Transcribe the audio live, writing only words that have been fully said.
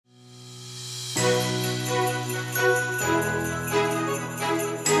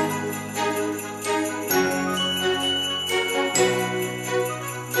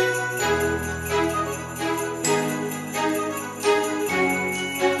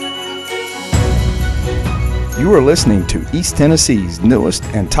You are listening to East Tennessee's newest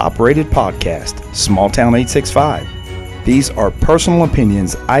and top-rated podcast, Small Town 865. These are personal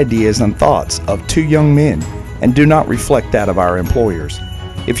opinions, ideas, and thoughts of two young men and do not reflect that of our employers.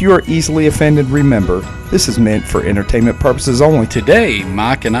 If you are easily offended, remember, this is meant for entertainment purposes only. Today,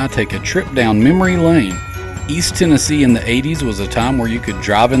 Mike and I take a trip down memory lane. East Tennessee in the 80s was a time where you could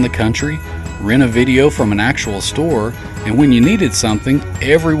drive in the country, rent a video from an actual store, and when you needed something,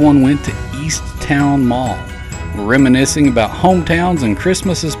 everyone went to East Town Mall. We're reminiscing about hometowns and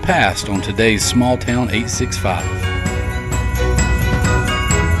Christmases past on today's Small Town 865.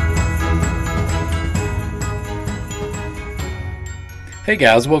 Hey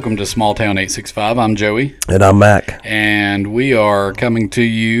guys, welcome to Small Town 865. I'm Joey. And I'm Mac. And we are coming to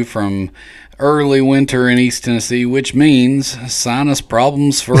you from early winter in East Tennessee, which means sinus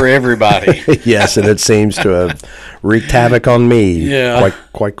problems for everybody. Yes, and it seems to have wreaked havoc on me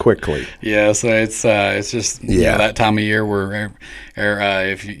quite quickly. Yeah, so it's just that time of year where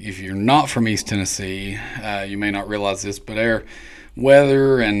if you're not from East Tennessee, you may not realize this, but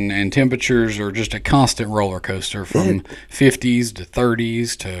weather and temperatures are just a constant roller coaster from 50s to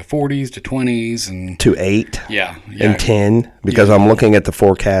 30s to 40s to 20s and to 8 and 10 because I'm looking at the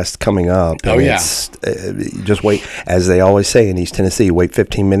forecast coming up. It's just wait, as they always say in East Tennessee, wait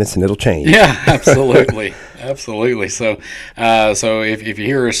 15 minutes and it'll change. Yeah, absolutely. Absolutely. So if you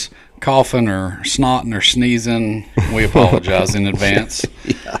hear us coughing or snotting or sneezing, we apologize in advance.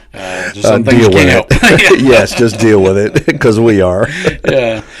 Just some things you can't help. Yes, just deal with it because we are.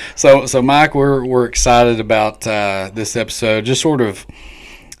 Yeah. So Mike, we're excited about this episode. Just sort of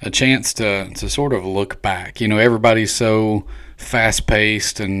a chance to sort of look back. You know, everybody's so fast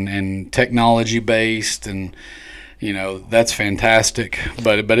paced and technology based, and you know that's fantastic.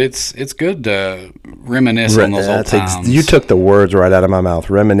 But it's good to reminisce on those old times. You took the words right out of my mouth.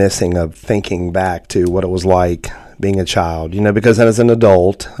 Reminiscing of thinking back to what it was like being a child, you know, because as an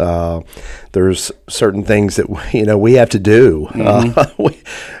adult, there's certain things that, you know, we have to do. Mm-hmm.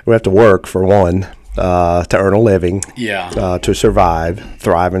 We have to work, for one, to earn a living, to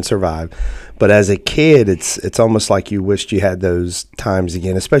thrive and survive. But as a kid, it's almost like you wished you had those times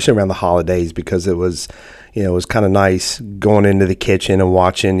again, especially around the holidays, because it was, you know, it was kind of nice going into the kitchen and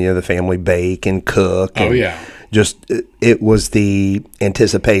watching, you know, the family bake and cook. Just it was the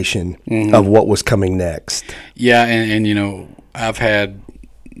anticipation of what was coming next. Yeah, and you know, I've had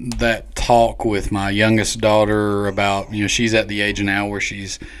that talk with my youngest daughter about, you know, she's at the age now where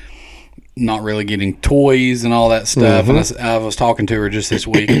she's not really getting toys and all that stuff. Mm-hmm. And I was talking to her just this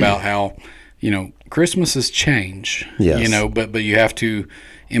week about how, you know, Christmases change. Yes. You know, but you have to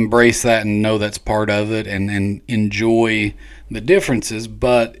embrace that and know that's part of it and enjoy the differences.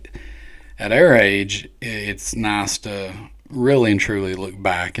 But at our age, it's nice to really and truly look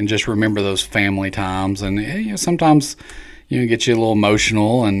back and just remember those family times. And you know, sometimes, you know, get you a little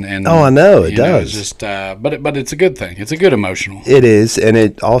emotional. And oh, I know it does. Just but it's a good thing. It's a good emotional. It is, and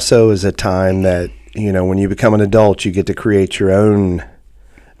it also is a time that, you know, when you become an adult, you get to create your own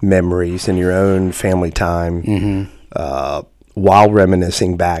memories and your own family time while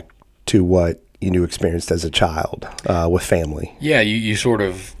reminiscing back to what you experienced as a child with family. Yeah, you sort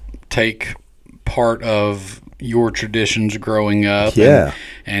of take part of your traditions growing up,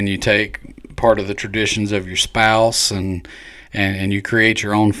 and you take part of the traditions of your spouse, and you create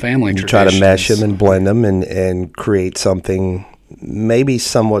your own family traditions. You try to mesh them and blend them and create something maybe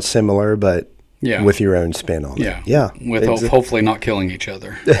somewhat similar, but with your own spin on it. Yeah, with hopefully not killing each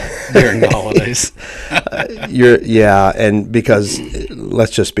other during the holidays. And because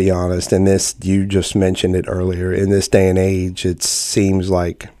let's just be honest, in this, you just mentioned it earlier, in this day and age, it seems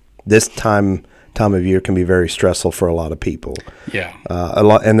like this time of year can be very stressful for a lot of people. Yeah.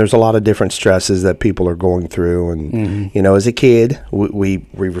 And there's a lot of different stresses that people are going through. And, you know, as a kid, we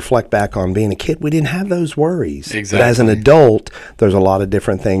reflect back on being a kid, we didn't have those worries. Exactly. But as an adult, there's a lot of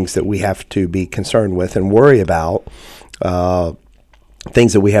different things that we have to be concerned with and worry about.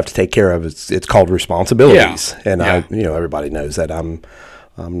 Things that we have to take care of. It's called responsibilities. Yeah. And everybody knows that I'm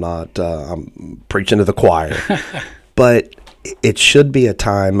preaching to the choir. But it should be a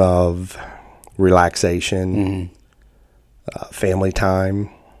time of relaxation, family time,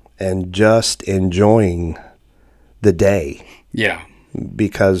 and just enjoying the day. Yeah.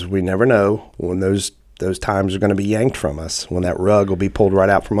 Because we never know when those times are going to be yanked from us, when that rug will be pulled right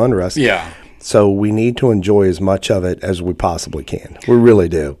out from under us. Yeah. So we need to enjoy as much of it as we possibly can. We really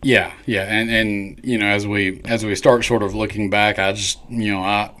do. Yeah, yeah. And you know, as we start sort of looking back, I just, you know,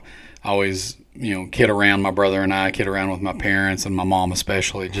 I always, you know, kid around, my brother and I kid around with my parents and my mom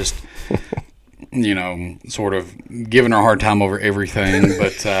especially, just you know, sort of giving her a hard time over everything.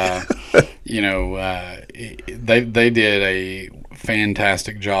 But they did a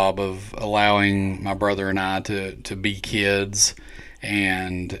fantastic job of allowing my brother and I to be kids,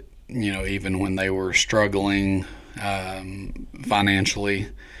 and even when they were struggling financially,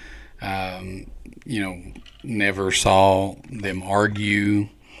 never saw them argue.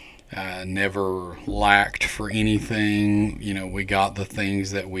 Never lacked for anything. We got the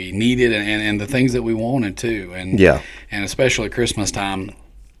things that we needed and the things that we wanted too. And and especially Christmas time.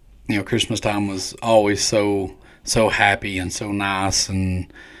 Christmas time was always so happy and so nice.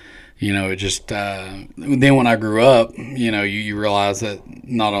 And it just then when I grew up, you realize that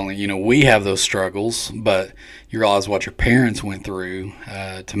not only we have those struggles, but you realize what your parents went through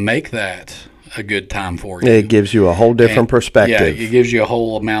to make that a good time for you. It gives you a whole different perspective. Yeah, it gives you a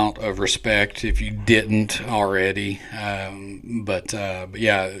whole amount of respect if you didn't already. But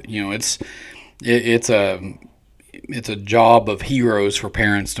yeah, it's a job of heroes for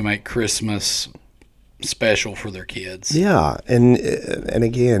parents to make Christmas special for their kids. Yeah, and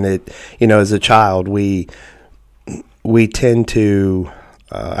again, as a child, we tend to.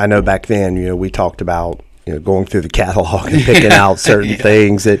 I know back then, we talked about going through the catalog and picking out certain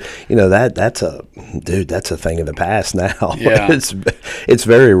things that that's a thing of the past now. Yeah. It's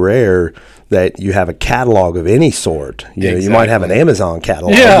very rare that you have a catalog of any sort. You might have an Amazon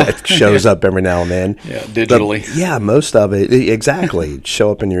catalog that shows up every now and then. Yeah, digitally. But, most of it exactly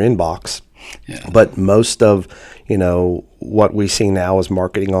show up in your inbox. Yeah. But most of what we see now is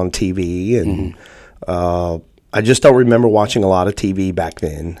marketing on TV, and I just don't remember watching a lot of TV back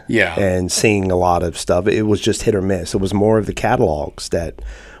then. Yeah. And seeing a lot of stuff. It was just hit or miss. It was more of the catalogs that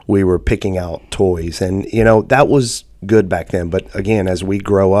we were picking out toys. And, that was good back then. But again, as we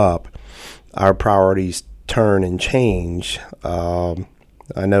grow up, our priorities turn and change. I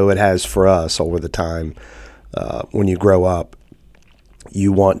know it has for us over the time. When you grow up,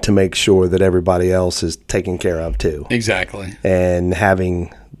 you want to make sure that everybody else is taken care of too. Exactly. And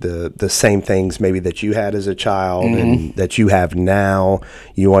having the same things maybe that you had as a child and that you have now,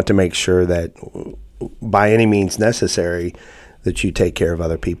 you want to make sure that by any means necessary that you take care of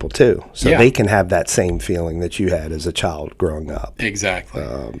other people too, so they can have that same feeling that you had as a child growing up. Exactly.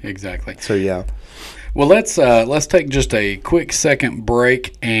 Exactly. So yeah. Well, let's take just a quick second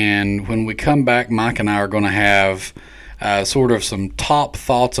break, and when we come back, Mike and I are going to have sort of some top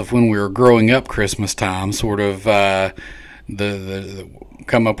thoughts of when we were growing up Christmas time, sort of the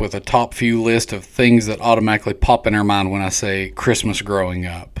come up with a top few list of things that automatically pop in our mind when I say Christmas growing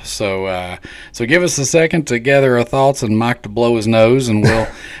up. So give us a second to gather our thoughts and Mike to blow his nose, and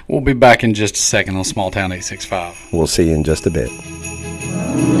we'll be back in just a second on Small Town 865. We'll see you in just a bit.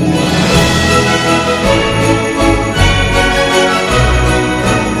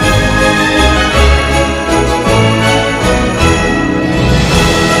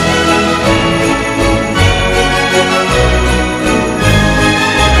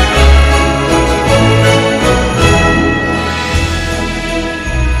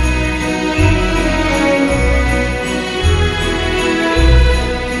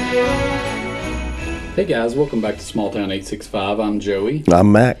 Hey guys, welcome back to Small Town 865. I'm Joey.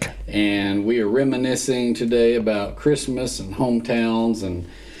 I'm Mac. And we are reminiscing today about Christmas and hometowns.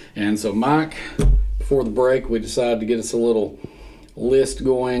 And so, Mike, before the break, we decided to get us a little list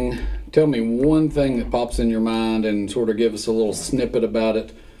going. Tell me one thing that pops in your mind and sort of give us a little snippet about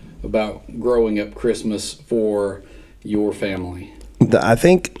it, about growing up Christmas for your family. I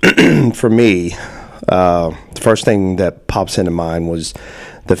think for me, the first thing that pops into mind was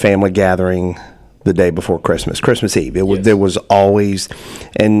the family gathering the day before Christmas Eve. There was always,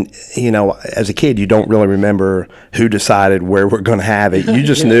 and as a kid, you don't really remember who decided where we're going to have it. You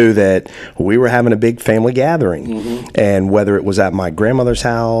just knew that we were having a big family gathering, and whether it was at my grandmother's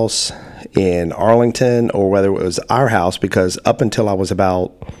house in Arlington or whether it was our house, because up until I was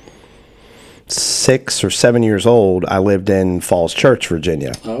about 6 or 7 years old, I lived in Falls Church,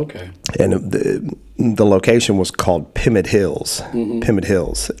 Virginia. Oh, okay. And the location was called Pimmitt Hills. Pimmitt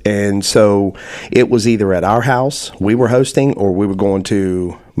Hills. And so it was either at our house we were hosting, or we were going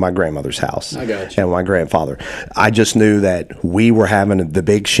to my grandmother's house. I got you. And my grandfather. I just knew that we were having the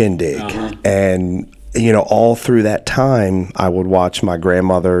big shindig. And all through that time, I would watch my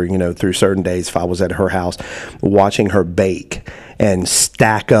grandmother, through certain days, if I was at her house, watching her bake and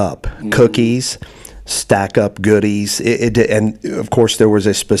stack up cookies, stack up goodies. And, of course, there was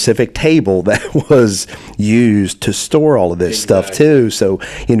a specific table that was used to store all of this stuff, too. So,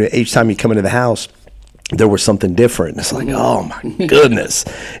 each time you come into the house, there was something different. It's like, oh my goodness.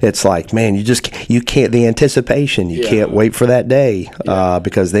 It's like, man, you can't, the anticipation, you can't wait for that day,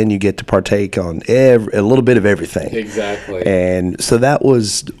 because then you get to partake on a little bit of everything. Exactly. And so that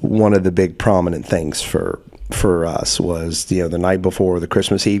was one of the big prominent things for us was, the night before the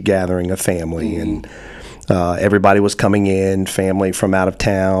Christmas Eve gathering of family, and everybody was coming in, family from out of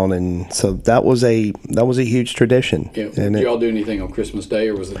town, and so that was a huge tradition. Yeah. Did y'all do anything on Christmas Day,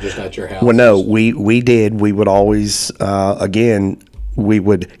 or was it just at your house? Well, no, we did. We would always again, we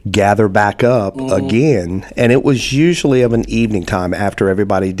would gather back up again, and it was usually of an evening time after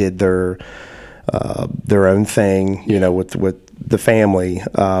everybody did their own thing, with the family.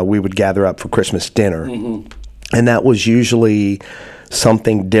 We would gather up for Christmas dinner, and that was usually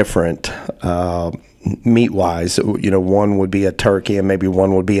something different. Meat-wise, one would be a turkey and maybe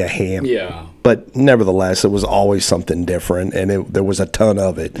one would be a ham. Yeah. But nevertheless, it was always something different, and there was a ton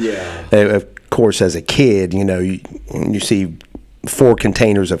of it. Yeah. Of course, as a kid, you see 4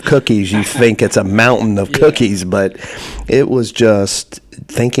 containers of cookies, you think it's a mountain of cookies, but it was just,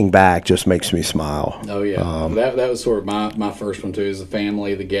 thinking back just makes me smile. Oh, yeah. That was sort of my first one, too, is the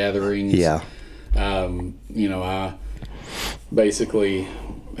family, the gatherings. Yeah. I basically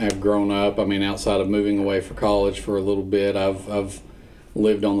have grown up. I mean, outside of moving away for college for a little bit, I've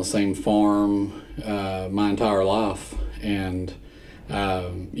lived on the same farm my entire life, and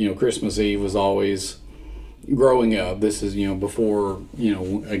Christmas Eve was always, growing up, this is before,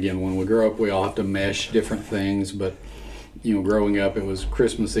 again, when we grow up we all have to mesh different things, but growing up, it was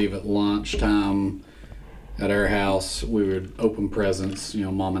Christmas Eve at lunchtime at our house. We would open presents,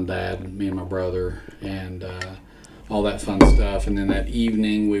 mom and dad and me and my brother, and all that fun stuff. And then that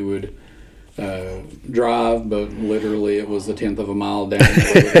evening we would drive, but literally it was the 10th of a mile down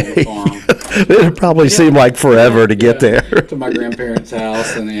the farm. It probably seemed like forever to get there. To my grandparents'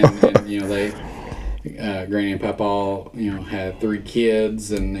 house, and they, Granny and Papa, had 3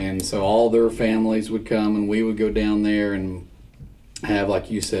 kids, and so all their families would come, and we would go down there and have, like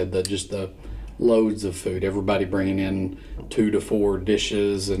you said, the loads of food. Everybody bringing in 2 to 4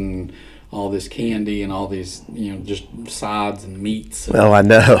 dishes and all this candy and all these, just sides and meats. And, I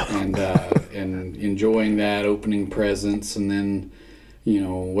know. And enjoying that, opening presents, and then,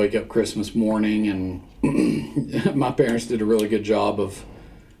 wake up Christmas morning, and my parents did a really good job of,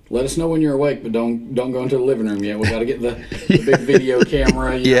 let us know when you're awake, but don't go into the living room yet. We got to get the big video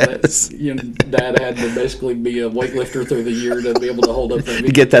camera. Yes. Dad had to basically be a weightlifter through the year to be able to hold up that video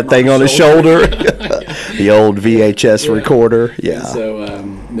to get that thing on his shoulder. The old VHS recorder. Yeah. And so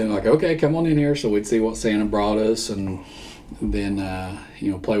then okay, come on in here. So we'd see what Santa brought us, and then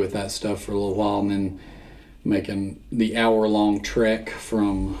play with that stuff for a little while, and then making the hour-long trek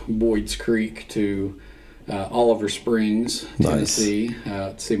from Boyd's Creek to Oliver Springs, Tennessee,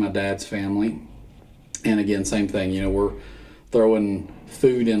 to see my dad's family. And again, same thing, we're throwing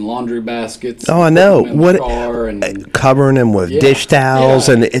food in laundry baskets. Oh, I know. What car and covering them with dish towels,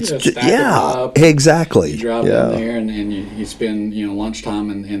 and it's exactly. You drive down there, and you spend lunchtime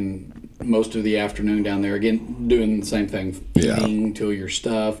and most of the afternoon down there, again doing the same thing, eating till you're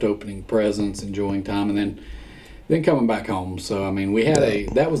stuffed, opening presents, enjoying time, and then coming back home. So I mean, we had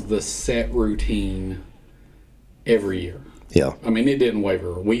that was the set routine every year. Yeah. I mean, it didn't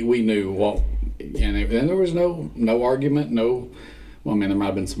waver. We knew what, and there was no argument, well, I mean, there might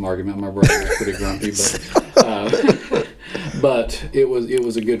have been some argument. My brother was pretty grumpy, but it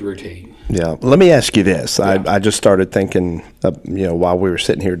was a good routine. Yeah. Let me ask you this. Yeah. I just started thinking, while we were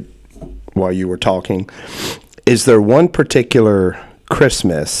sitting here, while you were talking, is there one particular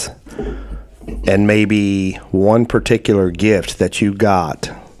Christmas and maybe one particular gift that you got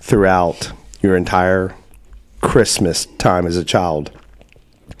throughout your entire Christmas time as a child?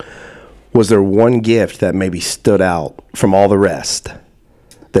 Was there one gift that maybe stood out from all the rest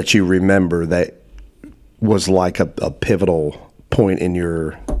that you remember that was like a pivotal point in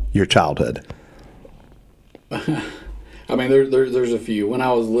your childhood? I mean, there's a few. When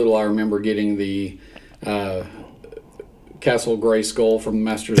I was little, I remember getting the Castle Grayskull from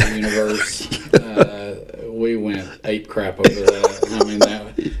Masters of the Universe. We went ape crap over that. I mean,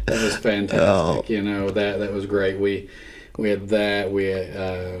 that was fantastic. Oh. That was great. We had that.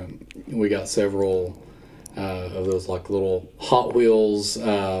 We got several of those like little Hot Wheels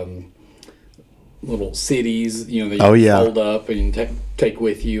little cities, that you fold up and take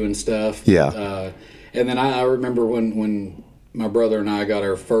with you and stuff. Yeah. And then I remember when my brother and I got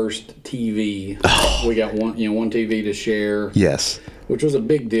our first TV. We got one TV to share. Yes. Which was a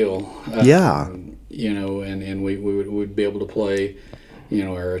big deal. Yeah. And we would be able to play,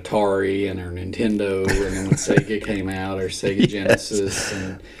 our Atari and our Nintendo, and then when Sega came out, our Sega Genesis,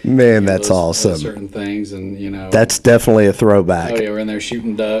 and Man, that's awesome. those certain things, and That's definitely a throwback. oh yeah, we're in there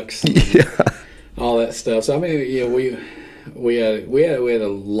shooting ducks, and all that stuff. So I mean, we had a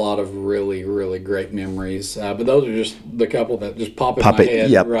lot of really, really great memories, but those are just the couple that just pop in my head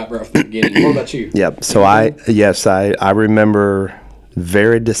yep. right from the beginning. What about you? Yep. So I remember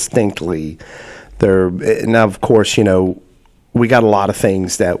very distinctly there. Now, of course, we got a lot of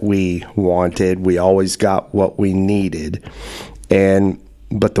things that we wanted. We always got what we needed,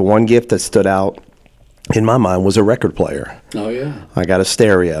 but the one gift that stood out in my mind was a record player. Oh yeah. I got a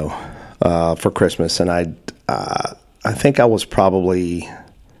stereo for Christmas, and I think I was probably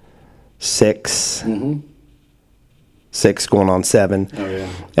 6 going on 7. Oh yeah.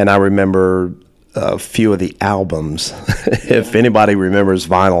 And I remember a few of the albums. If anybody remembers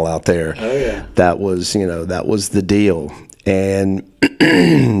vinyl out there, Oh yeah. that was the deal. And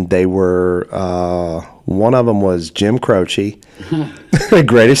they were one of them was Jim Croce,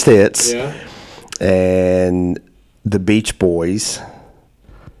 Greatest Hits, Yeah. and the Beach Boys.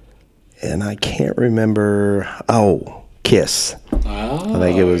 And I can't remember. Oh, Kiss. Oh, I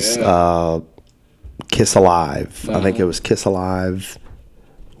think it was Kiss Alive. I think it was Kiss Alive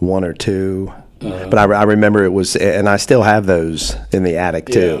 1 or 2. But I remember it was, and I still have those in the attic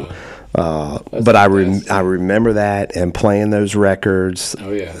too. But I remember that and playing those records.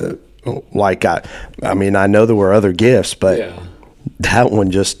 Oh yeah. Like I mean, I know there were other gifts, but that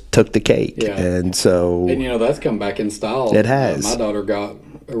one just took the cake. Yeah. And so, And that's come back in style. It has. My daughter got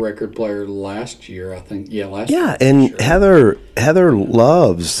a record player last year, I think. Yeah, last year. yeah, and Sure. Heather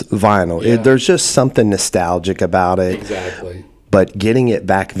loves vinyl. Yeah. There's just something nostalgic about it. Exactly. But getting it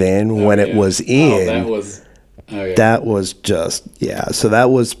back then when it was in, that was just so that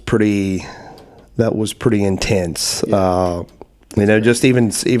was pretty intense. Just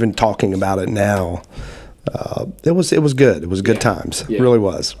even talking about it now, it was good. It was good times. It really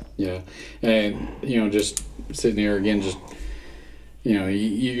was. Yeah, and just sitting here again, just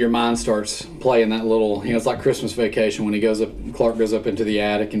your mind starts playing that little. It's like Christmas Vacation when Clark goes up into the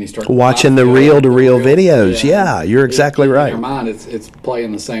attic and he starts watching the reel-to-reel videos. Yeah, you're exactly right. In your mind, it's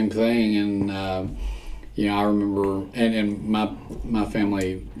playing the same thing, and I remember, and my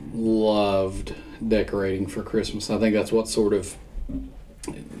family loved decorating for Christmas. I think that's what sort of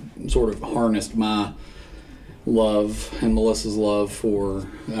harnessed my love and Melissa's love for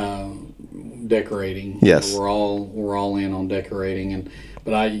decorating. Yes, we're all in on decorating,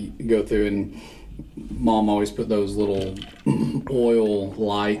 but I go through, and Mom always put those little oil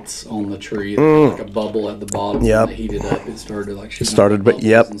lights on the tree, like a bubble at the bottom. Yep. When they heated up, it started like shooting but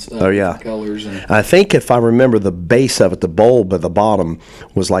yep. and stuff, Oh yeah. Colors and I think if I remember, the base of it, the bulb at the bottom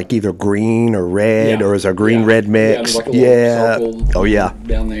was like either green or red, or is a green-red mix. Like a little circle Oh yeah.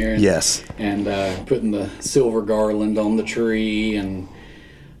 Down there. Yes. And putting the silver garland on the tree, and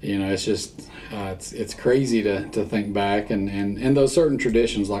it's just it's crazy to think back, and those certain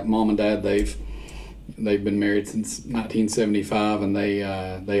traditions, like Mom and Dad, they've been married since 1975, and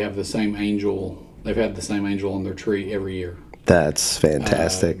they have the same angel. They've had the same angel on their tree every year. That's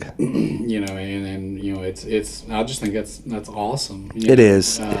fantastic. It's. I just think that's awesome. It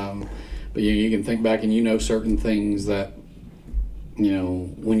is. But you can think back, and certain things that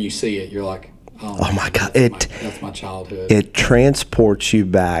when you see it, you're like, oh my God! That's my childhood. It transports you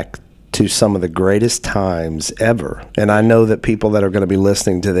back to some of the greatest times ever. And I know that people that are going to be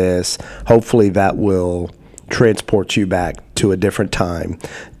listening to this, hopefully that will transport you back to a different time,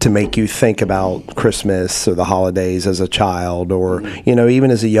 to make you think about Christmas or the holidays as a child, or even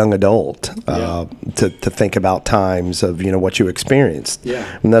as a young adult, to think about times of what you experienced.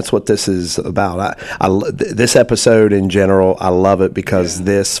 And that's what this is about. This episode in general, I love it because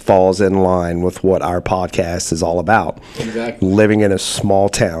this falls in line with what our podcast is all about. Exactly. Living in a small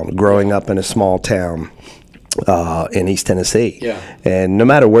town, growing up in a small town in East Tennessee. And no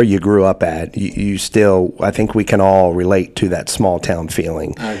matter where you grew up at, you still, I think we can all relate to that small town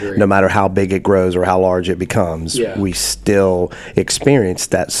feeling. I agree. No matter how big it grows or how large it becomes, we still experience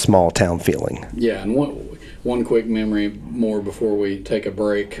that small town feeling. Yeah, and one quick memory more before we take a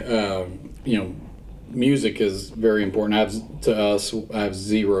break. Music is very important. I have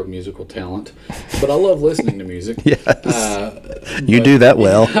zero musical talent, but I love listening to music. Yes. You do that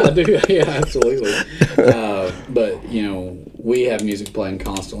well. I do, yeah, absolutely. But we have music playing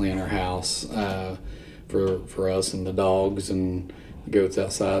constantly in our house for us and the dogs and the goats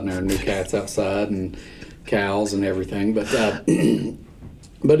outside and our new cats outside and cows and everything. But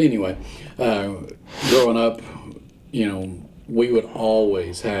anyway, growing up, we would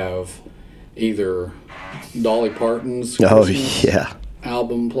always have either Dolly Parton's Christmas,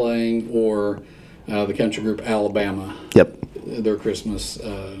 album playing, or the country group Alabama. Yep. Their Christmas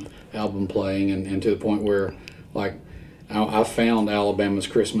album playing, and to the point where, like, I found Alabama's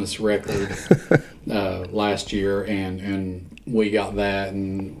Christmas record last year, and we got that,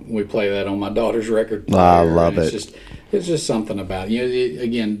 and we play that on my daughter's record player. I love it. It's just something about it.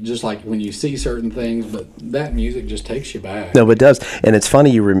 Again, just like when you see certain things, but that music just takes you back. No, it does. And it's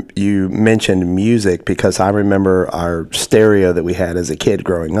funny you mentioned music, because I remember our stereo that we had as a kid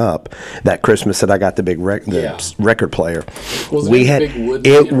growing up. That Christmas that I got the big record player. Was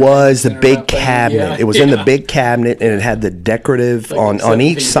it was the big cabinet. Yeah. It was in the big cabinet, and it had the decorative like on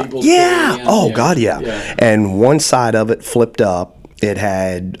each side. Yeah. Oh God, yeah. And one side of it flipped up. It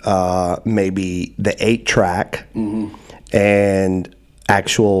had maybe the 8-track and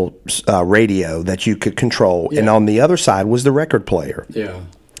actual radio that you could control. Yeah. And on the other side was the record player. Yeah.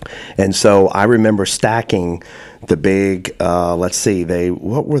 And so I remember stacking the big,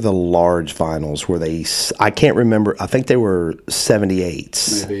 what were the large vinyls? Were they, I can't remember. I think they were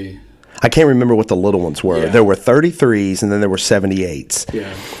 78s. Maybe. I can't remember what the little ones were. Yeah. There were 33s, and then there were 78s.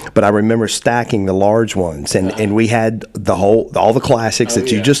 Yeah. But I remember stacking the large ones, and we had all the classics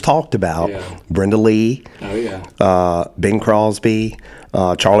that you just talked about. Yeah. Brenda Lee. Oh yeah. Bing Crosby,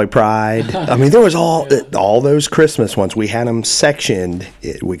 Charlie Pride. I mean, there was all those Christmas ones. We had them sectioned.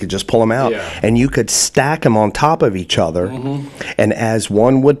 We could just pull them out, and you could stack them on top of each other. And as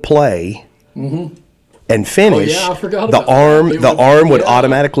one would play. And finish, the arm would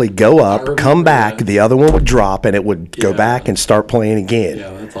automatically go up, come back, the other one would drop, and it would go back and start playing again.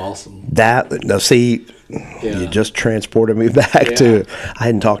 Yeah, that's awesome. You just transported me back to, I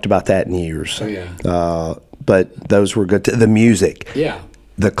hadn't talked about that in years. Oh, yeah. But those were good. The music. Yeah.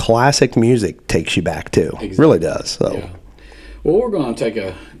 The classic music takes you back, too. Exactly. Really does. So. Yeah. Well, we're going to take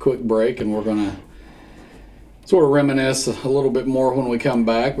a quick break, and we're going to sort of reminisce a little bit more when we come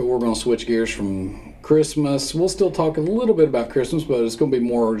back, but we're going to switch gears from Christmas. We'll still talk a little bit about Christmas, but it's going to be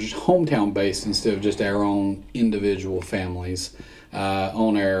more just hometown based instead of just our own individual families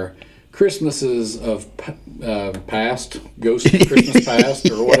on our Christmases of past, Ghost of Christmas Past,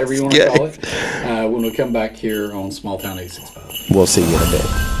 or whatever you want to call it, when we come back here on Small Town 865. We'll see you in a bit.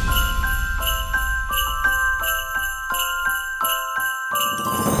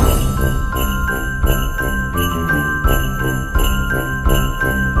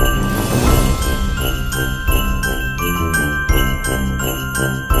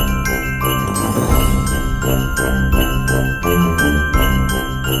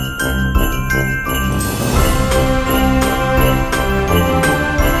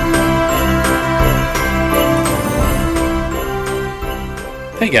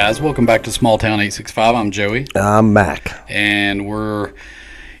 Hey guys, welcome back to Small Town 865. I'm Joey. I'm Mac. And we're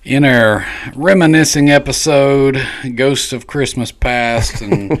in our reminiscing episode, Ghosts of Christmas Past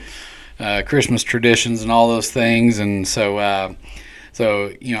and Christmas traditions and all those things. And so I've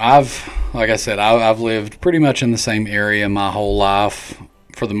lived pretty much in the same area my whole life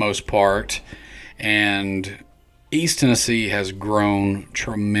for the most part. And East Tennessee has grown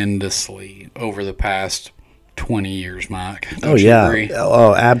tremendously over the past 20 years, Mike. Don't you agree?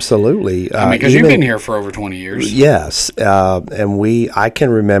 Oh, absolutely. I mean, because you've been here for over 20 years. Yes. And I can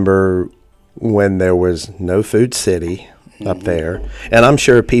remember when there was no Food City up there. And I'm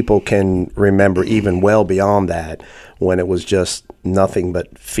sure people can remember even well beyond that, when it was just nothing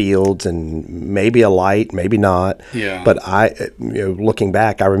but fields and maybe a light, maybe not. Yeah. But looking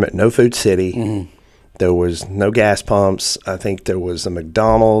back, I remember no Food City. Mm-hmm. There was no gas pumps. I think there was a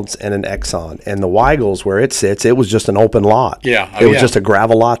McDonald's and an Exxon. And the Weigels, where it sits, it was just an open lot. Yeah. It was just a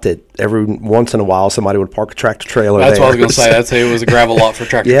gravel lot that every once in a while somebody would park a tractor trailer That's there. what I was going to say. It was a gravel lot for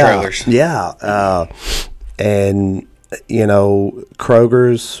tractor trailers. Yeah. And,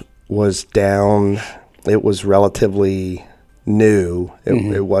 Kroger's was down. It was relatively new.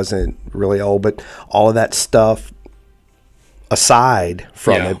 It wasn't really old. But all of that stuff aside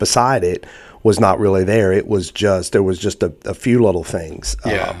from it, beside it, was not really there. There was just a few little things.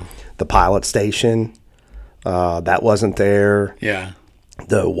 The pilot station, that wasn't there. Yeah.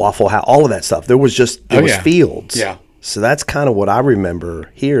 The Waffle House, all of that stuff. There was fields. Yeah. So that's kind of what I remember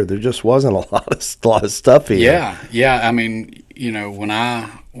here. There just wasn't a lot of stuff here. Yeah. Yeah. I mean, when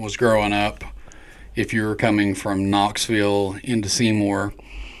I was growing up, if you were coming from Knoxville into Seymour,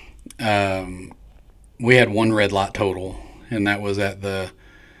 we had one red light total, and that was at the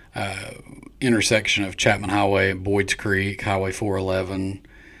intersection of Chapman Highway and Boyd's Creek, Highway 411,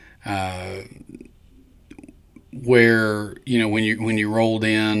 where when you rolled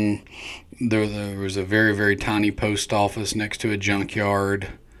in, there was a very, very tiny post office next to a junkyard.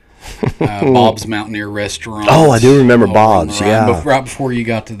 Bob's Mountaineer Restaurant. Oh, I do remember over on the Bob's, Rhine. yeah. But right before you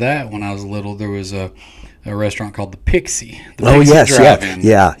got to that, when I was little, there was a restaurant called the Pixie. The Oh Pixie yes, Drive-In.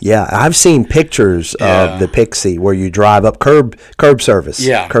 yeah. I've seen pictures Yeah. of the Pixie where you drive up curb service,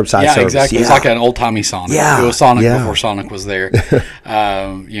 Yeah, curbside yeah, service. exactly. It's like an old timey Sonic. Yeah, It was Sonic yeah. before Sonic was there. They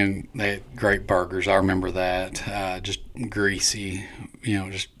had great burgers. I remember that. Just greasy,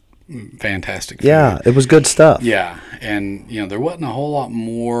 just fantastic food. Yeah, it was good stuff. Yeah, and there wasn't a whole lot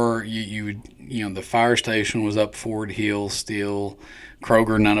more. You would the fire station was up Ford Hill still.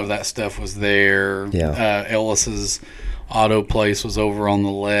 Kroger, none of that stuff was there. Yeah. Ellis's auto place was over on the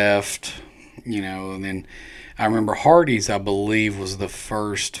left. And then I remember Hardee's, I believe, was the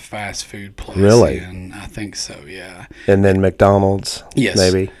first fast food place. Really? And I think so. Yeah. And then McDonald's. Yes.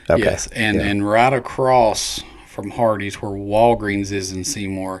 Maybe. Okay. Yes, and right across from Hardee's, where Walgreens is in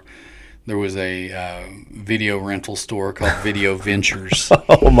Seymour, there was a video rental store called Video Ventures.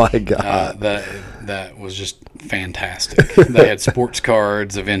 Oh my God. That was just fantastic. They had sports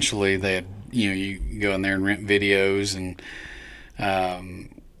cards. Eventually, they had you go in there and rent videos, and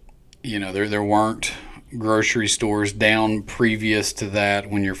there weren't grocery stores down previous to that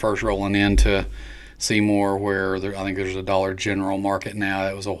when you're first rolling into Seymour, where I think there's a Dollar General Market now.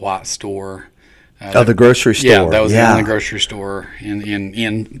 That was a white store. The grocery store. Yeah, that was the only grocery store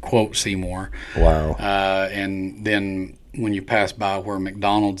in quote Seymour. Wow. And then when you pass by where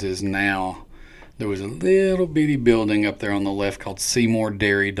McDonald's is now, there was a little bitty building up there on the left called Seymour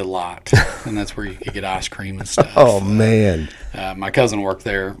Dairy Delight, and that's where you could get ice cream and stuff. Oh man. My cousin worked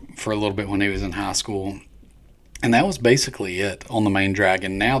there for a little bit when he was in high school, and that was basically it on the main drag.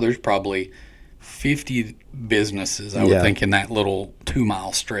 And now there's probably 50 businesses, I would think, in that little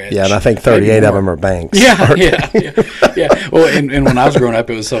 2-mile stretch. Yeah, and I think 38 of them are banks. Yeah. Well, and when I was growing up,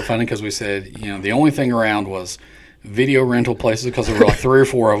 it was so funny because we said, the only thing around was video rental places, because there were like 3 or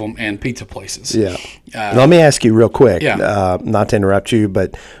 4 of them, and pizza places. Yeah. Let me ask you real quick, Yeah. Not to interrupt you,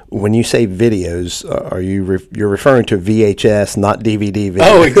 but when you say videos, are you're referring to VHS, not DVD videos?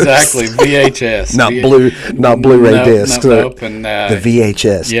 Oh, exactly, VHS. not Blu-ray discs. Nope. And the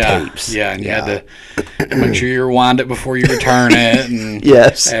VHS tapes. Yeah, and you had to make sure you rewind it before you return it. And,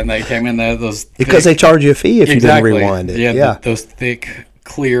 Yes. And they came in there, those Because they charge you a fee if exactly. you didn't rewind it. Yeah. Those thick,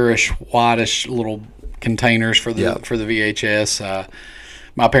 clearish, whitish little containers for the VHS.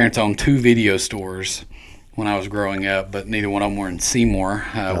 My parents owned 2 video stores when I was growing up, but neither one of them were in Seymour.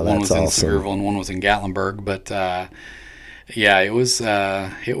 One was in Sevierville and one was in Gatlinburg. But it was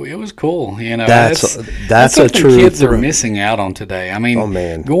cool. That's a something true kids are missing out on today. I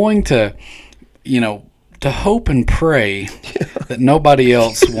mean, going to to hope and pray that nobody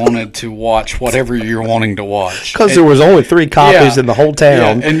else wanted to watch whatever you're wanting to watch. Because there was only 3 copies in the whole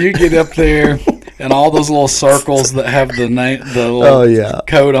town. Yeah, and you get up there, and all those little circles that have the little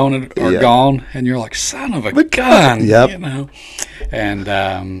code on it are gone, and you're like, son of a gun. Yep. And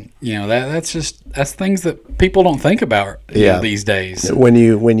that's things that people don't think about these days. When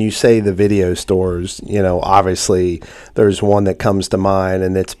you say the video stores, obviously there's one that comes to mind,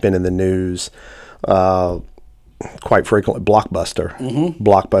 and it's been in the news quite frequently. Blockbuster. Mm-hmm.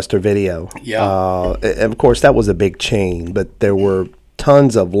 Blockbuster Video. Yeah. And of course that was a big chain, but there were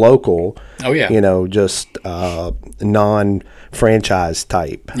tons of local, just non-franchise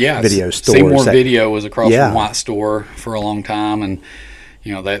type video stores. Seymour Video was across from White Store for a long time, and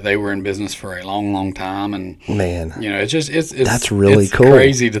they were in business for a long, long time. And man, it's that's really cool.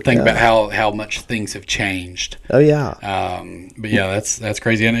 Crazy to think about how much things have changed. Oh yeah. But that's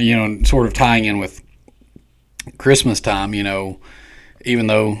crazy, and sort of tying in with Christmas time. Even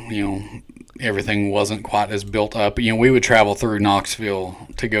though everything wasn't quite as built up. We would travel through Knoxville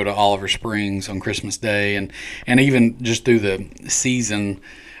to go to Oliver Springs on Christmas Day, and even just through the season.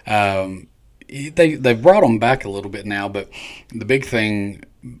 They've brought them back a little bit now, but the big thing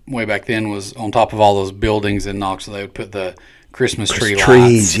way back then was on top of all those buildings in Knoxville, they would put the Christmas tree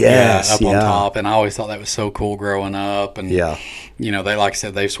lights up on top, and I always thought that was so cool growing up. And they, like I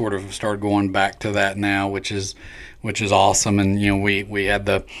said, they've sort of started going back to that now, which is awesome. And we had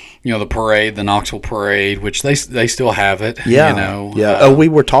the the parade, the Knoxville parade, which they still have it. We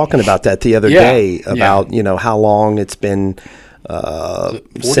were talking about that the other day about how long it's been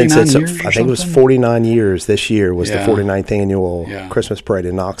since I think it was 49 years. This year was the 49th annual Christmas parade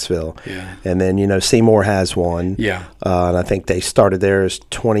in Knoxville. And then Seymour has one. And I think they started theirs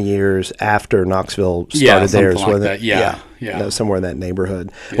 20 years after Knoxville started theirs. Like that. Somewhere in that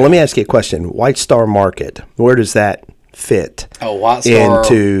neighborhood. Well, let me ask you a question. White Star Market, where does that fit White Star,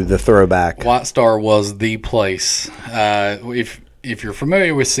 into the throwback? White Star was the place. If you're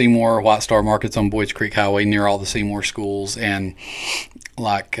familiar with Seymour, White Star Market's on Boyd's Creek Highway near all the Seymour schools, and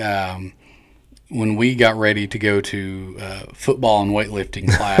like when we got ready to go to football and weightlifting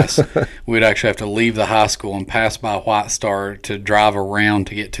class, we'd actually have to leave the high school and pass by White Star to drive around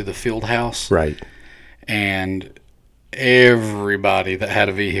to get to the field house. Right. And everybody that had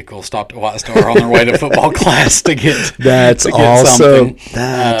a vehicle stopped at White Star on their way to football class to get That's to get awesome.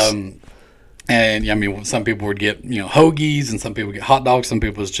 something. And I mean, some people would get hoagies, and some people would get hot dogs. Some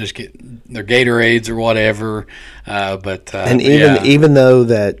people would just get their Gatorades or whatever. And even though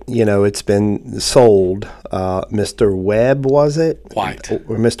that it's been sold, Mr. Webb, was it White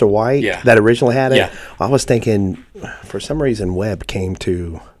or Mr. White? Yeah. That originally had it. Yeah. I was thinking, for some reason, Webb came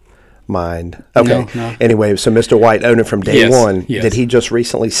to mind. Okay. No. Anyway, so Mr. White owned it from day one. Yes. Did he just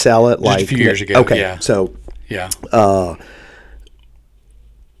recently sell it? Just a few years ago. Okay. Yeah. So yeah.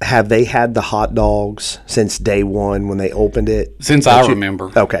 have they had the hot dogs since day one when they opened it? Since I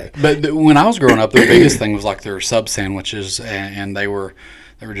remember. Okay. But when I was growing up, the biggest thing was like their sub sandwiches, and they were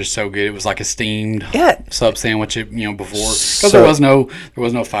just so good. It was like a steamed sub sandwich, before, because there was no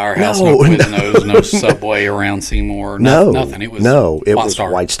Firehouse, no Quiznos, no Subway around Seymour, nothing. It was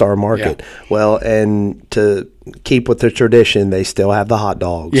White Star Market. Yeah. Well, and to keep with the tradition, they still have the hot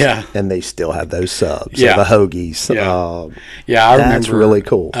dogs. Yeah. And they still have those subs, Yeah. the hoagies. Yeah. I remember. That's really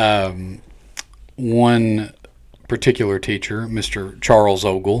cool. One particular teacher, Mr. Charles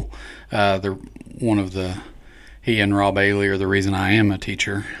Ogle, he and Rob Ailey are the reason I am a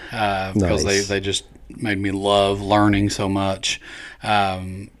teacher, because Nice. they just made me love learning so much. I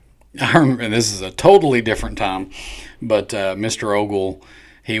remember, and this is a totally different time, but Mr. Ogle,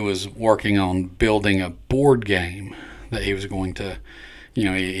 he was working on building a board game that he was going to,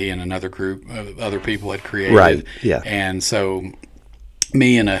 he and another group of other people had created. Right, yeah. And so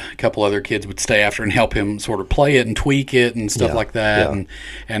me and a couple other kids would stay after and help him sort of play it and tweak it and stuff like that. Yeah.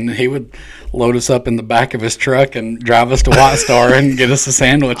 And he would load us up in the back of his truck and drive us to White Star and get us a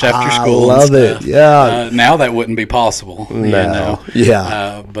sandwich after school. I love it. Yeah. Now that wouldn't be possible. No.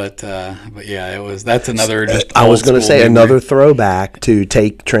 Yeah. But yeah, that's another just. I was going to say memory. another throwback to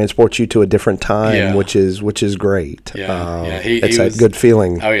transport you to a different time, which is great. Yeah. It's a good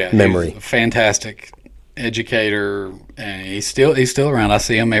feeling. Oh yeah, memory. He was a fantastic educator, and he's still around. I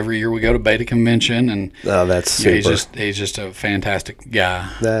see him every year. We go to Beta Convention, and that's super. He's just a fantastic guy.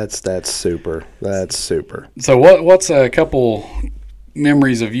 That's super. That's super. So what's a couple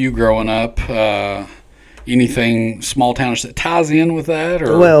memories of you growing up? Anything small townish that ties in with that?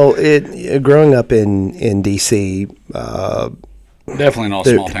 Or? Well, growing up in DC. Definitely not a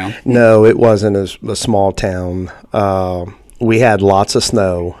small town. No, it wasn't a small town. We had lots of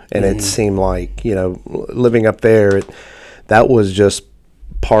snow, and it seemed like, living up there, that was just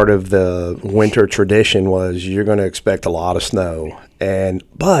part of the winter tradition was you're going to expect a lot of snow.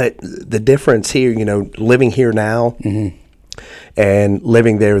 But the difference here, living here now and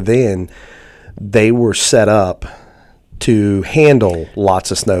living there then, they were set up to handle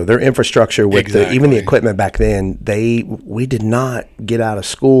lots of snow. Their infrastructure with even the equipment back then, we did not get out of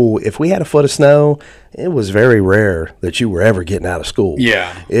school. If we had a foot of snow, it was very rare that you were ever getting out of school.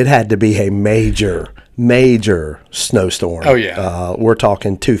 Yeah. It had to be a major snowstorm. Oh, yeah. We're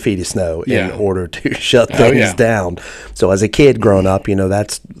talking 2 feet of snow in order to shut things down. So as a kid growing up,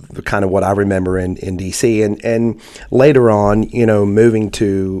 that's kind of what I remember in D.C. And later on, moving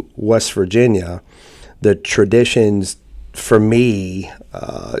to West Virginia, the traditions for me,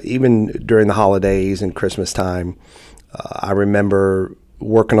 even during the holidays and Christmas time, I remember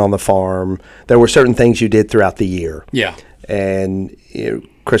working on the farm. There were certain things you did throughout the year. Yeah. And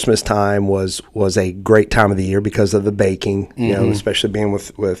Christmas time was a great time of the year because of the baking, especially being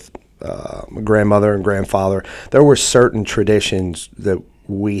with my grandmother and grandfather. There were certain traditions that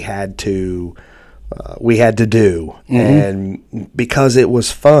we had to do, and because it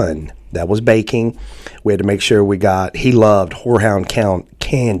was fun. That was baking. We had to make sure he loved Whorehound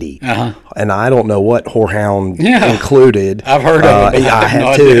candy. And I don't know what Whorehound included. I've heard of it. I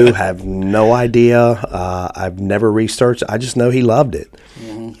have no idea. I've never researched. I just know he loved it.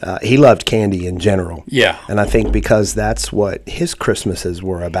 He loved candy in general. Yeah. And I think because that's what his Christmases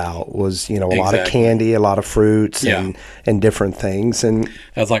were about was, a lot of candy, a lot of fruits and different things. And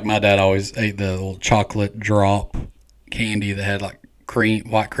that's like my dad always ate the little chocolate drop candy that had like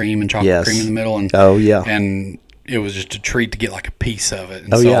white cream and chocolate cream in the middle, and and it was just a treat to get like a piece of it.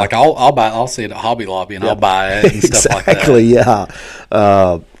 And like I'll see it at Hobby Lobby and I'll buy it and stuff like that. Exactly, yeah.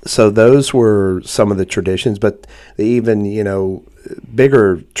 So those were some of the traditions, but the even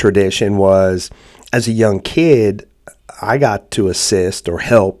bigger tradition was as a young kid, I got to assist or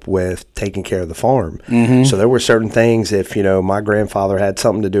help with taking care of the farm. Mm-hmm. So there were certain things, if, my grandfather had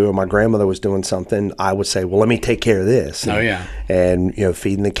something to do or my grandmother was doing something, I would say, well, let me take care of this. And,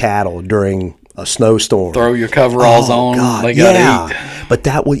 feeding the cattle during a snowstorm. Throw your coveralls on. God, they got to eat. But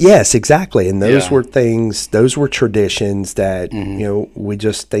that was, yes, exactly. And those were things, those were traditions that,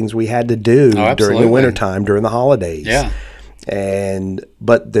 things we had to do during the wintertime, during the holidays. Yeah.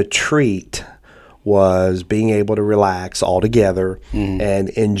 But the treat was being able to relax all together and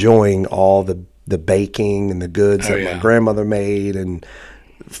enjoying all the baking and the goods that my grandmother made. And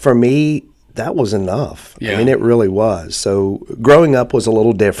for me, that was enough. Yeah. I mean, it really was. So growing up was a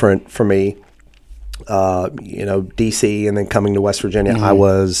little different for me. DC and then coming to West Virginia, I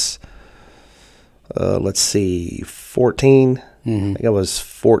was, 14. I think I was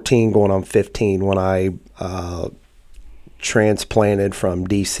 14 going on 15 when I transplanted from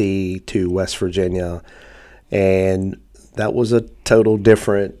DC to West Virginia, and that was a total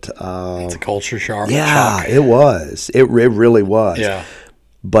different it's a culture shock. It was. It really was. Yeah.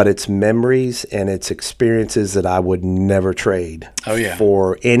 But it's memories and it's experiences that I would never trade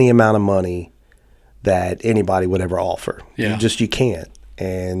for any amount of money that anybody would ever offer. Yeah. You can't.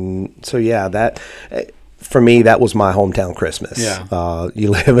 And so that for me, that was my hometown Christmas. Yeah.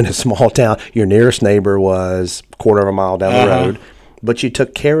 You live in a small town. Your nearest neighbor was a quarter of a mile down the road, but you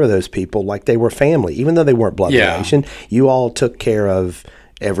took care of those people like they were family, even though they weren't blood relation. You all took care of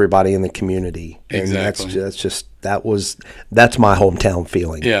everybody in the community. Exactly. And that's my hometown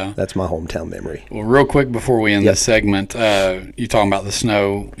feeling. Yeah. That's my hometown memory. Well, real quick before we end this segment, you talking about the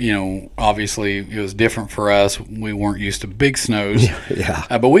snow, obviously it was different for us. We weren't used to big snows. Yeah.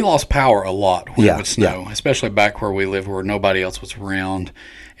 But we lost power a lot when it would snow, especially back where we lived where nobody else was around.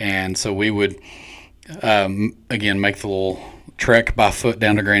 And so we would, again, make the little trek by foot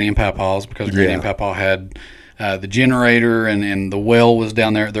down to Granny and Papa's because Granny and Papa had the generator and the well was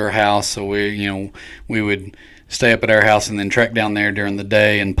down there at their house. So we would stay up at our house and then trek down there during the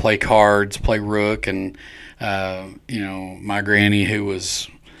day and play cards, play rook. And, my granny, who was,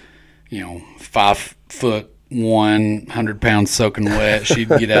 5'1", 100 pounds soaking wet, she'd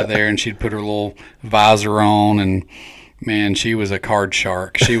get out there and she'd put her little visor on, and man, she was a card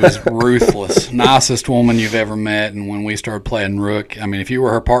shark. She was ruthless, nicest woman you've ever met. And when we started playing rook, I mean, if you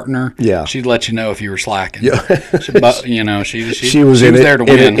were her partner, she'd let you know if you were slacking. Yeah. She was there to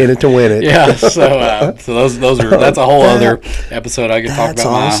win. In it to win it. Yeah. So those are that's a whole other episode. I could talk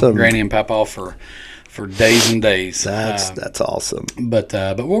about my granny and papa for days and days. That's awesome. But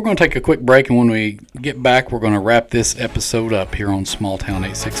we're going to take a quick break, and when we get back, we're going to wrap this episode up here on Small Town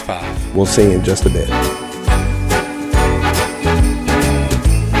 865. We'll see you in just a bit.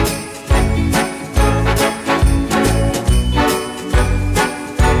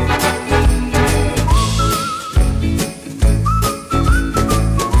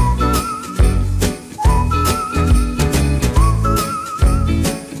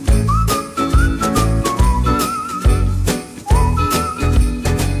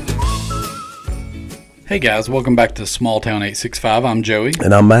 Hey guys, welcome back to Small Town 865. I'm Joey.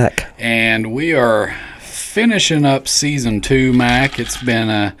 And I'm Mac. And we are finishing up season 2, Mac. It's been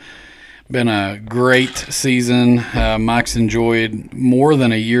a great season. Mike's enjoyed more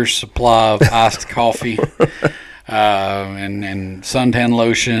than a year's supply of iced coffee and suntan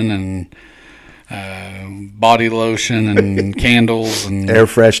lotion and body lotion and candles and air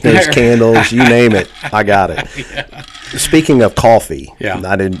fresheners, candles, you name it. I got it. Yeah. Speaking of coffee,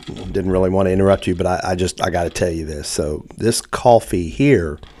 I didn't really want to interrupt you, but I got to tell you this. So this coffee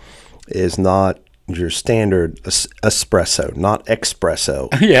here is not your standard espresso, not espresso.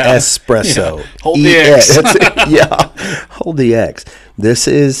 Yeah. Espresso. Yeah. Hold the X. Yeah. Hold the X. This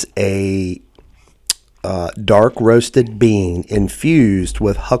is a dark roasted bean infused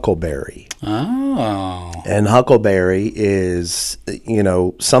with huckleberry. Oh. And huckleberry is,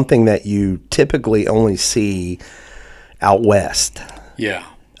 something that you typically only see out west. Yeah.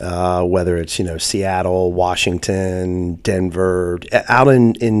 Whether it's, Seattle, Washington, Denver, out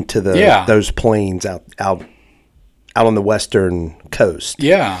into those plains out on the western coast.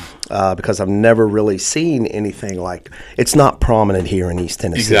 Yeah. Because I've never really seen anything like, it's not prominent here in East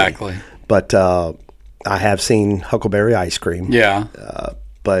Tennessee. Exactly. But I have seen huckleberry ice cream. Yeah.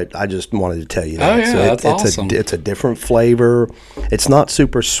 But I just wanted to tell you that. Oh, yeah, that's awesome. It's a different flavor. It's not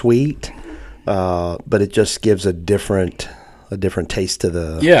super sweet, but it just gives a different taste to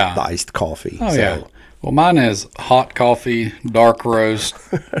the iced coffee. Oh, yeah. Well, mine is hot coffee, dark roast,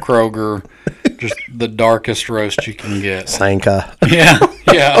 Kroger, just the darkest roast you can get. Sanka. Yeah,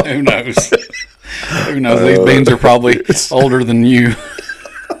 who knows? Who knows? These beans are probably older than you.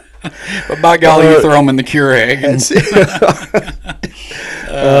 But by golly, you throw them in the Keurig.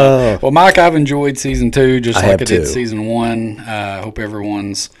 Well, Mike, I've enjoyed season 2 just like I did season 1. Hope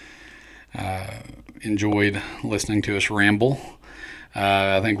everyone's enjoyed listening to us ramble.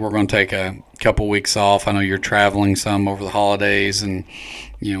 I think we're going to take a couple weeks off. I know you're traveling some over the holidays, and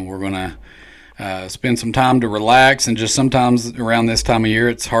we're going to spend some time to relax. And just sometimes around this time of year,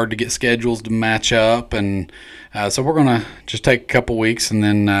 it's hard to get schedules to match up, and so we're going to just take a couple weeks, and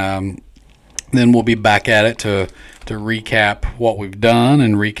then we'll be back at it to recap what we've done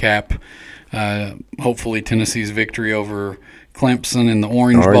and recap hopefully Tennessee's victory over Clemson in the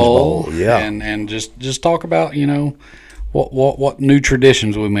Orange Bowl. Yeah, and just talk about what new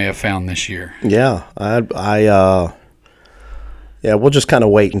traditions we may have found this year. Yeah, we'll just kind of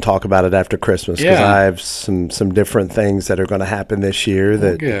wait and talk about it after Christmas, because I have some different things that are going to happen this year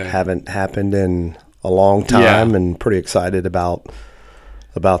that haven't happened in a long time, and pretty excited about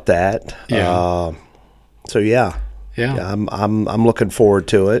that. Yeah. I'm looking forward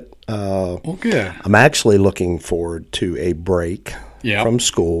to it. Good. I'm actually looking forward to a break from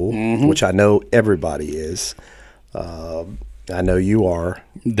school, which I know everybody is. I know you are.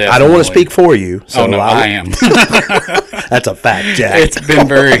 Definitely. I don't want to speak for you. So I am. That's a fact, Jack. It's been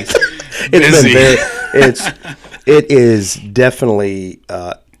very busy. It is definitely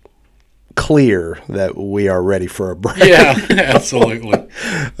clear that we are ready for a break. Yeah, absolutely.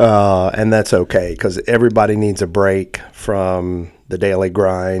 And that's okay, because everybody needs a break from the daily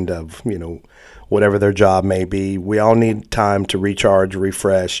grind of, whatever their job may be. We all need time to recharge,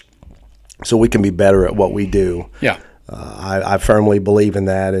 refresh, so we can be better at what we do. Yeah. I firmly believe in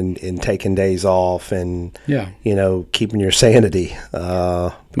that, and in taking days off, and keeping your sanity.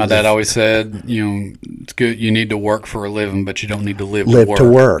 My dad always said, it's good. You need to work for a living, but you don't need to live to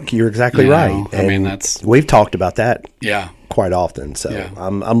work. You're exactly right. And we've talked about that. Yeah. Quite often. So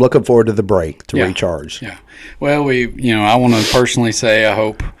I'm looking forward to the break to recharge. Yeah. Well, I want to personally say I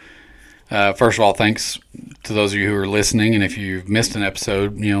hope. First of all, thanks to those of you who are listening, and if you've missed an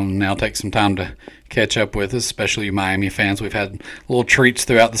episode, now take some time to catch up with us, especially you Miami fans. We've had little treats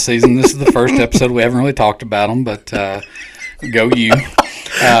throughout the season. This is the first episode. We haven't really talked about them, but go you.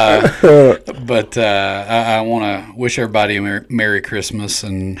 But I want to wish everybody a Merry Christmas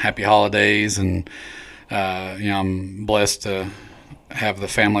and Happy Holidays, and I'm blessed to have the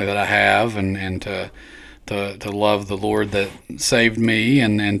family that I have, and to love the Lord that saved me,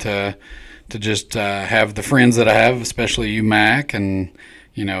 and to just have the friends that I have, especially you, Mac, and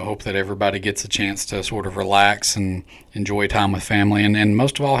hope that everybody gets a chance to sort of relax and enjoy time with family, and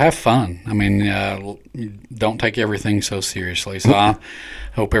most of all, have fun. I mean, don't take everything so seriously. So I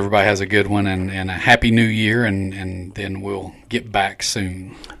hope everybody has a good one, and a happy new year, and then we'll get back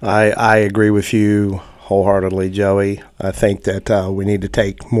soon. I agree with you wholeheartedly, Joey. I think that we need to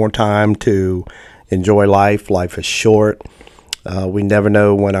take more time to enjoy life. Life is short. We never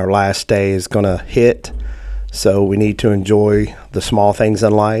know when our last day is going to hit. So we need to enjoy the small things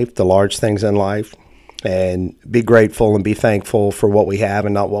in life, the large things in life, and be grateful and be thankful for what we have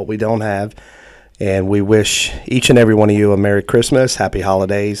and not what we don't have. And we wish each and every one of you a Merry Christmas, Happy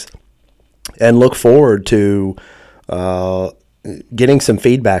Holidays, and look forward to getting some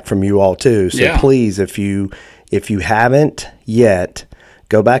feedback from you all too. So please, if you haven't yet,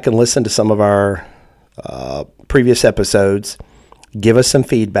 go back and listen to some of our previous episodes. Give us some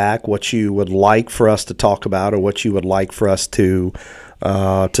feedback, what you would like for us to talk about, or what you would like for us to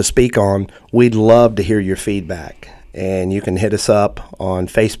speak on. We'd love to hear your feedback. And you can hit us up on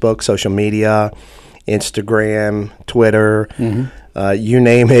Facebook, social media, Instagram, Twitter, you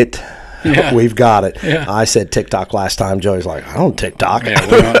name it. Yeah. We've got it. Yeah. I said TikTok last time. Joey's like, I don't TikTok.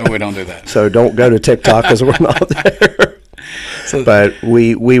 Yeah, we don't do that. So don't go to TikTok because we're not there. But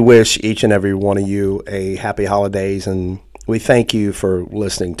we wish each and every one of you a happy holidays, and we thank you for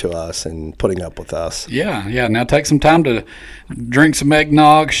listening to us and putting up with us. Yeah. Now take some time to drink some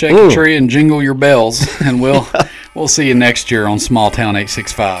eggnog, shake a tree, and jingle your bells, and we'll see you next year on Small Town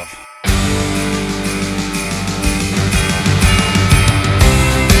 865.